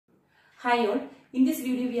Hi all, in this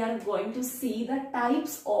video we are going to see the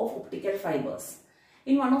types of optical fibers.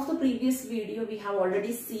 In one of the previous video we have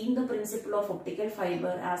already seen the principle of optical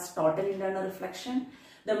fiber as total internal reflection.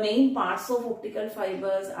 The main parts of optical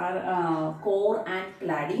fibers are core and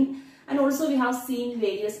cladding, and also we have seen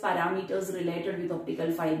various parameters related with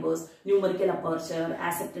optical fibers: numerical aperture,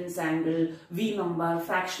 acceptance angle, V number,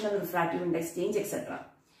 fractional refractive index change, etc.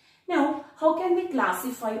 Now, how can we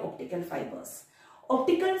classify optical fibers?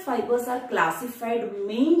 Optical fibers are classified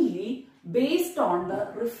mainly based on the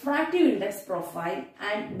refractive index profile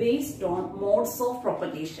and based on modes of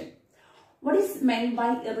propagation. What is meant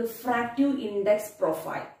by a refractive index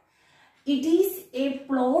profile? It is a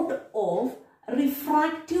plot of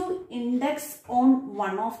refractive index on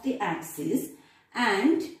one of the axes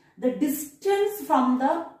and the distance from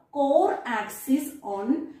the core axis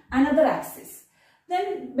on another axis.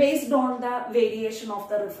 Then based on the variation of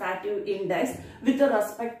the refractive index with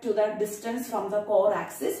respect to the distance from the core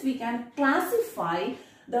axis, we can classify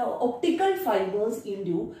the optical fibers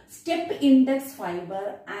into step index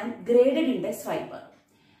fiber and graded index fiber.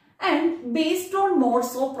 And based on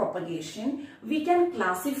modes of propagation, we can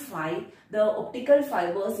classify the optical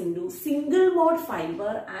fibers into single mode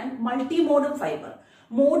fiber and multimodal fiber.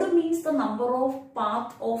 Mode means the number of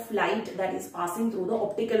path of light that is passing through the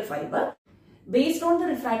optical fiber. Based on the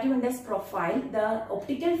refractive index profile, the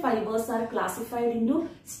optical fibers are classified into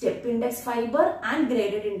step index fiber and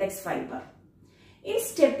graded index fiber. In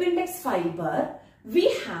step index fiber,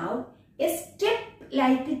 we have a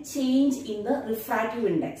step-like change in the refractive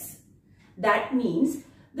index. That means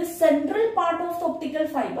the central part of the optical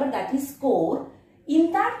fiber, that is core,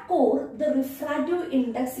 in that core, the refractive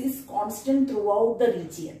index is constant throughout the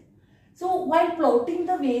region. So, while plotting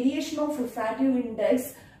the variation of refractive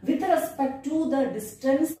index with respect to the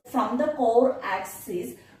distance from the core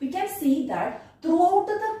axis, we can see that throughout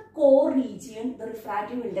the core region, the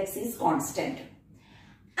refractive index is constant.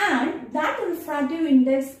 And that refractive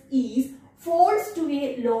index falls to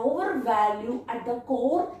a lower value at the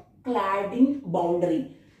core cladding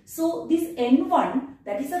boundary. So, this N1,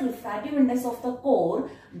 that is the refractive index of the core,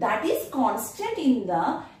 that is constant in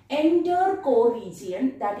the entire core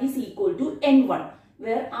region, that is equal to N1.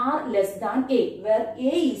 Where R less than A, where A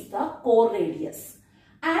is the core radius.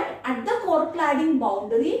 And at the core cladding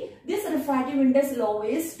boundary, this refractive index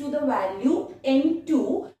lowers to the value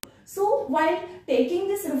N2. So, while taking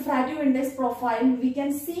this refractive index profile, we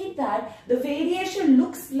can see that the variation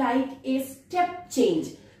looks like a step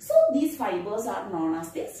change. So, these fibers are known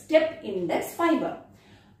as the step index fiber.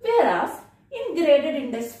 Whereas, in graded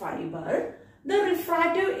index fiber, the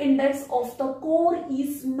refractive index of the core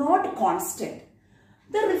is not constant.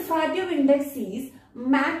 The refractive index is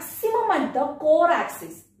maximum at the core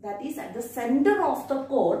axis, that is at the center of the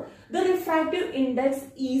core, the refractive index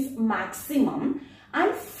is maximum,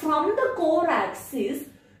 and from the core axis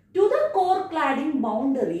to the core cladding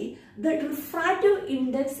boundary, the refractive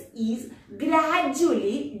index is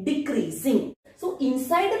gradually decreasing. So,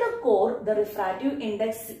 inside the core, the refractive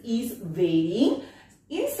index is varying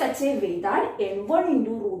in such a way that N1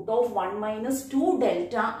 into root of 1 minus 2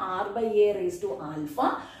 delta R by A raised to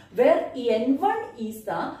alpha, where N1 is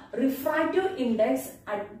the refractive index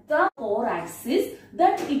at the core axis,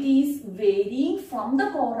 that it is varying from the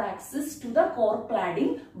core axis to the core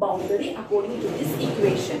cladding boundary according to this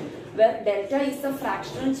equation, where delta is the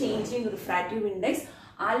fractional change in refractive index,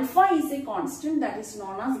 alpha is a constant that is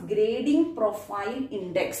known as grading profile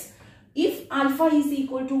index. If alpha is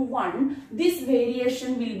equal to 1, this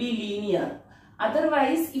variation will be linear.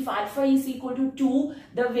 Otherwise, if alpha is equal to 2,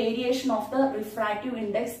 the variation of the refractive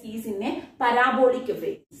index is in a parabolic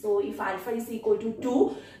way. So, if alpha is equal to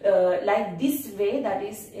 2, like this way, that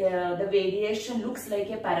is the variation looks like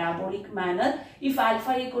a parabolic manner. If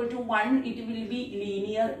alpha equal to 1, it will be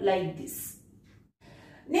linear like this.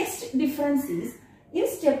 Next difference is, in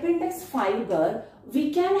step index fiber,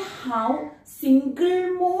 we can have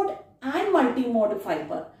single mode and multi-mode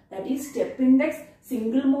fiber, that is step index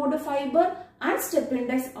single mode fiber and step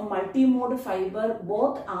index multi-mode fiber,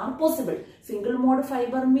 both are possible. Single mode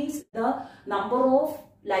fiber means the number of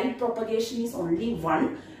light propagation is only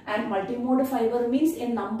 1, and multi-mode fiber means a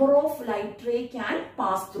number of light ray can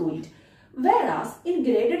pass through it. Whereas in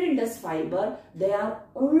graded index fiber, they are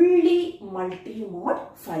only multi-mode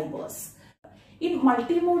fibers. In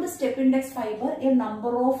multimode step index fiber, a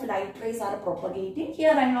number of light rays are propagating. Here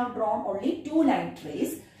I have drawn only 2 light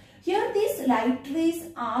rays. Here these light rays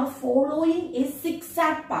are following a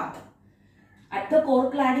zigzag path. At the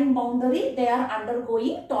core cladding boundary, they are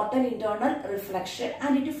undergoing total internal reflection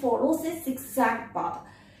and it follows a zigzag path.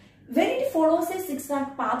 When it follows a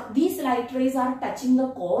zigzag path, these light rays are touching the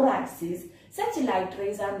core axis. Such light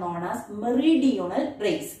rays are known as meridional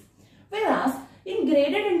rays. Whereas in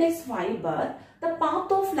graded index fiber, the path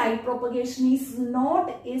of light propagation is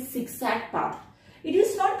not a zigzag path. It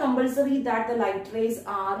is not compulsory that the light rays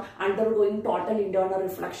are undergoing total internal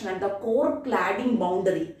reflection at the core cladding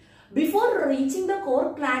boundary. Before reaching the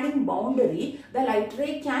core cladding boundary, the light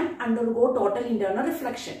ray can undergo total internal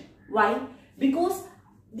reflection. Why? Because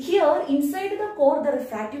here inside the core, the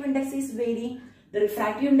refractive index is varying. The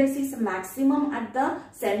refractive index is maximum at the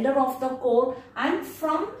center of the core, and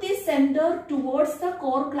from the center towards the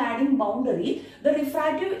core cladding boundary, the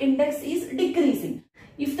refractive index is decreasing.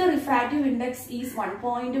 If the refractive index is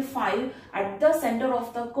 1.5 at the center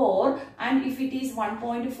of the core and if it is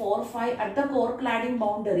 1.45 at the core cladding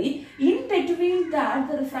boundary, in between that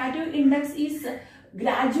the refractive index is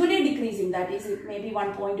gradually decreasing. That is, it may be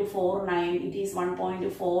 1.49, it is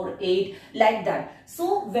 1.48, like that.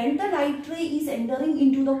 So when the light ray is entering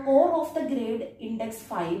into the core of the grade index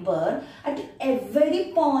fiber, at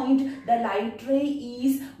every point the light ray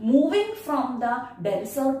is moving from the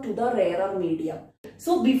denser to the rarer medium.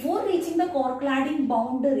 So before reaching the core cladding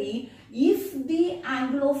boundary, if the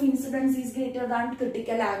angle of incidence is greater than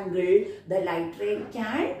critical angle, the light ray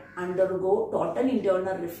can undergo total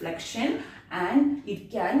internal reflection and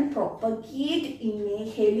it can propagate in a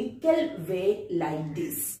helical way like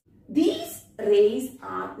this. These rays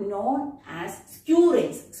are known as skew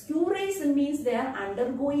rays. Skew rays means they are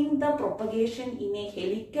undergoing the propagation in a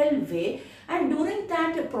helical way, and during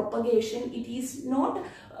that propagation it is not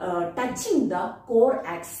touching the core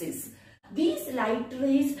axis. These light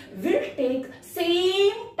rays will take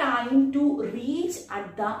same time to reach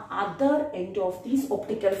at the other end of this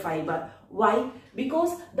optical fiber. Why?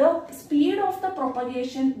 Because the speed of the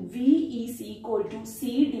propagation V is equal to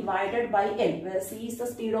C divided by N, where C is the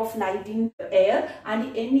speed of light in air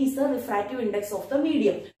and N is the refractive index of the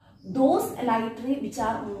medium. Those light rays which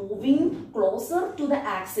are moving closer to the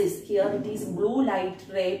axis, here it is blue light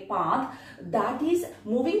ray path, that is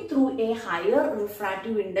moving through a higher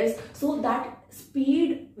refractive index, so that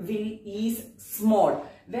speed is small.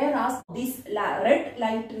 Whereas this red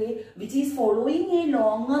light ray which is following a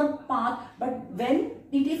longer path, but when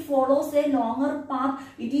it follows a longer path,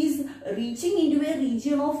 it is reaching into a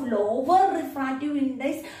region of lower refractive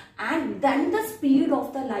index, and then the speed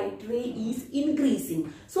of the light ray is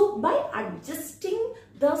increasing. So by adjusting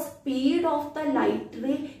the speed of the light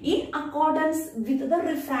ray in accordance with the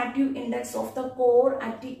refractive index of the core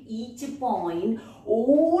at each point,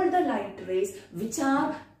 all the light rays which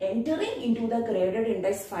are entering into the graded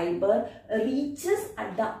index fiber reaches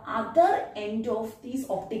at the other end of this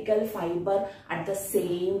optical fiber at the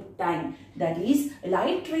same time. That is,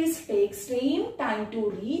 light rays take same time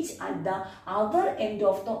to reach at the other end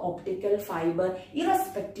of the optical fiber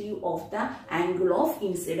irrespective of the angle of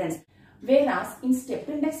incidence. Whereas in step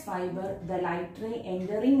index fiber, the light ray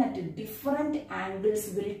entering at different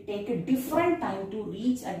angles will take a different time to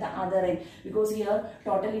reach at the other end, because here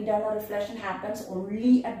total internal reflection happens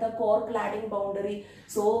only at the core cladding boundary.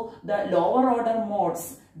 So the lower order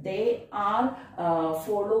modes, they are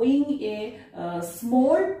following a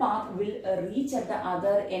small path, will reach at the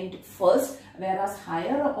other end first, whereas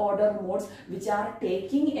higher order modes which are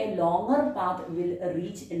taking a longer path will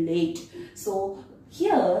reach late. So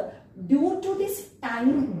here, due to this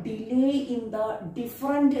time delay in the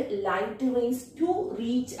different light rays to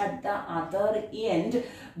reach at the other end,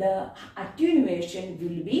 the attenuation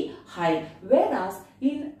will be high. Whereas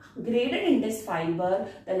in graded index fiber,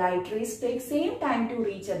 the light rays take same time to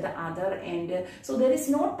reach at the other end. So there is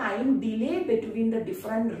no time delay between the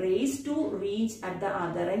different rays to reach at the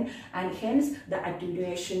other end, and hence the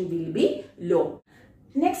attenuation will be low.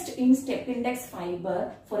 Next, in step index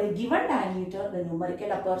fiber, for a given diameter, the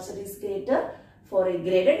numerical aperture is greater. For a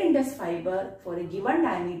graded index fiber, for a given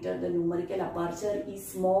diameter, the numerical aperture is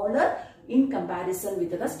smaller in comparison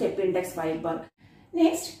with the step index fiber.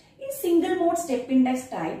 Next, in single mode step index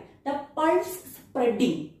type, the pulse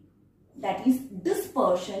spreading, that is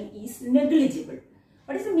dispersion, is negligible.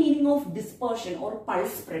 What is the meaning of dispersion or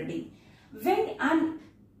pulse spreading? When an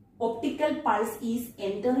optical pulse is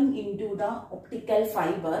entering into the optical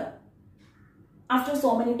fiber, after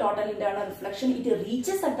so many total internal reflection, it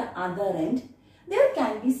reaches at the other end, there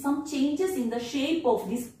can be some changes in the shape of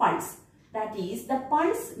this pulse. That is, the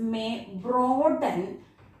pulse may broaden,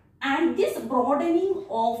 and this broadening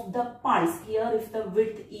of the pulse, here if the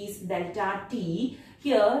width is delta t,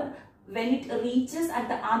 here when it reaches at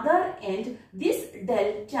the other end, this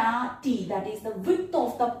delta t, that is the width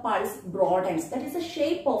of the pulse, broadens. That is, the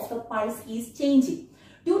shape of the pulse is changing.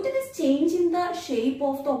 Due to this change in the shape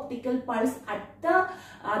of the optical pulse at the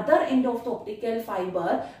other end of the optical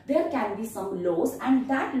fiber, there can be some loss, and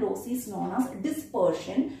that loss is known as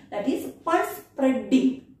dispersion, that is pulse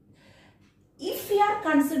spreading. If we are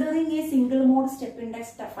considering a single mode step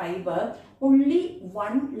index fiber, only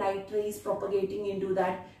one light ray is propagating into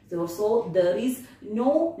that. So there is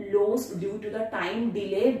no loss due to the time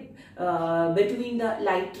delay between the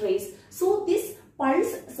light rays. So this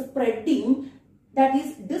pulse spreading, that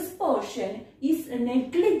is dispersion, is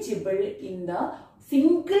negligible in the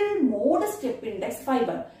single mode step index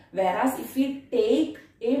fiber. Whereas if we take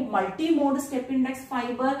a multi-mode step index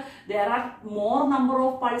fiber, there are more number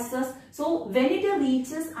of pulses. So when it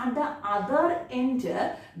reaches at the other end,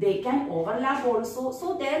 they can overlap also.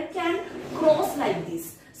 So there can cross like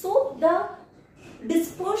this. So the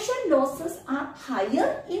dispersion losses are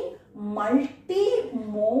higher in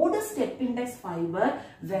multi-mode step index fiber,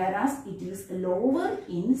 whereas it is lower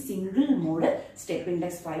in single mode step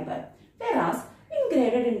index fiber. Whereas in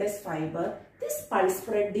graded index fiber, this pulse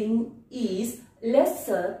spreading is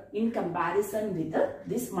lesser in comparison with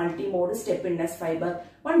this multi-mode step index fiber.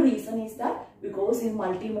 One reason is that because in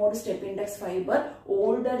multi-mode step index fiber,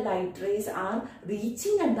 all the light rays are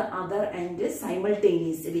reaching at the other end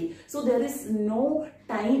simultaneously. So there is no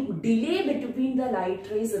time delay between the light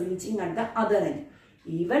rays reaching at the other end.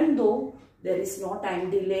 Even though there is no time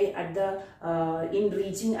delay at the in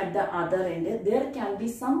reaching at the other end, there can be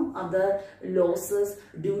some other losses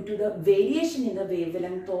due to the variation in the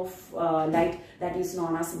wavelength of light, that is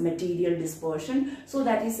known as material dispersion. So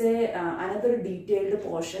that is another detailed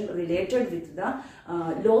portion related with the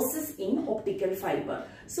losses in optical fiber.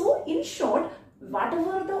 So in short,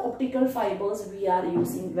 whatever the optical fibers we are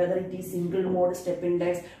using, whether it is single mode step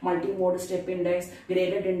index, multi-mode step index,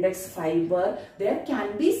 graded index fiber, there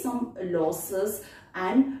can be some losses,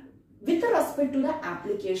 and with respect to the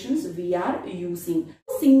applications we are using.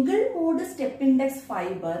 Single mode step index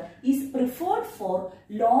fiber is preferred for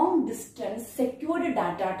long distance secured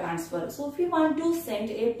data transfer. So if you want to send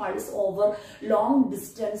a pulse over long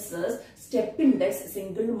distances, step index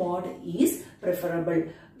single mode is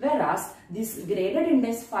preferable. Whereas this graded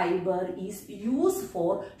index fiber is used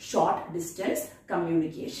for short distance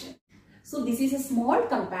communication. So this is a small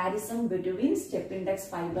comparison between step index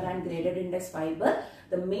fiber and graded index fiber.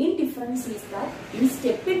 The main difference is that in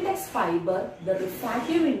step index fiber, the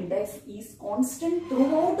refractive index is constant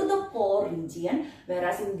throughout the core region,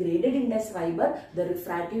 whereas in graded index fiber, the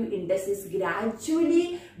refractive index is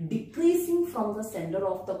gradually decreasing from the center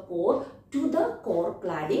of the core to the core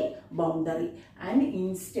cladding boundary. And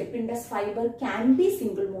in step index fiber can be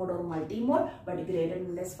single mode or multi-mode, but graded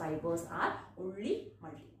index fibers are only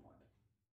multi-mode.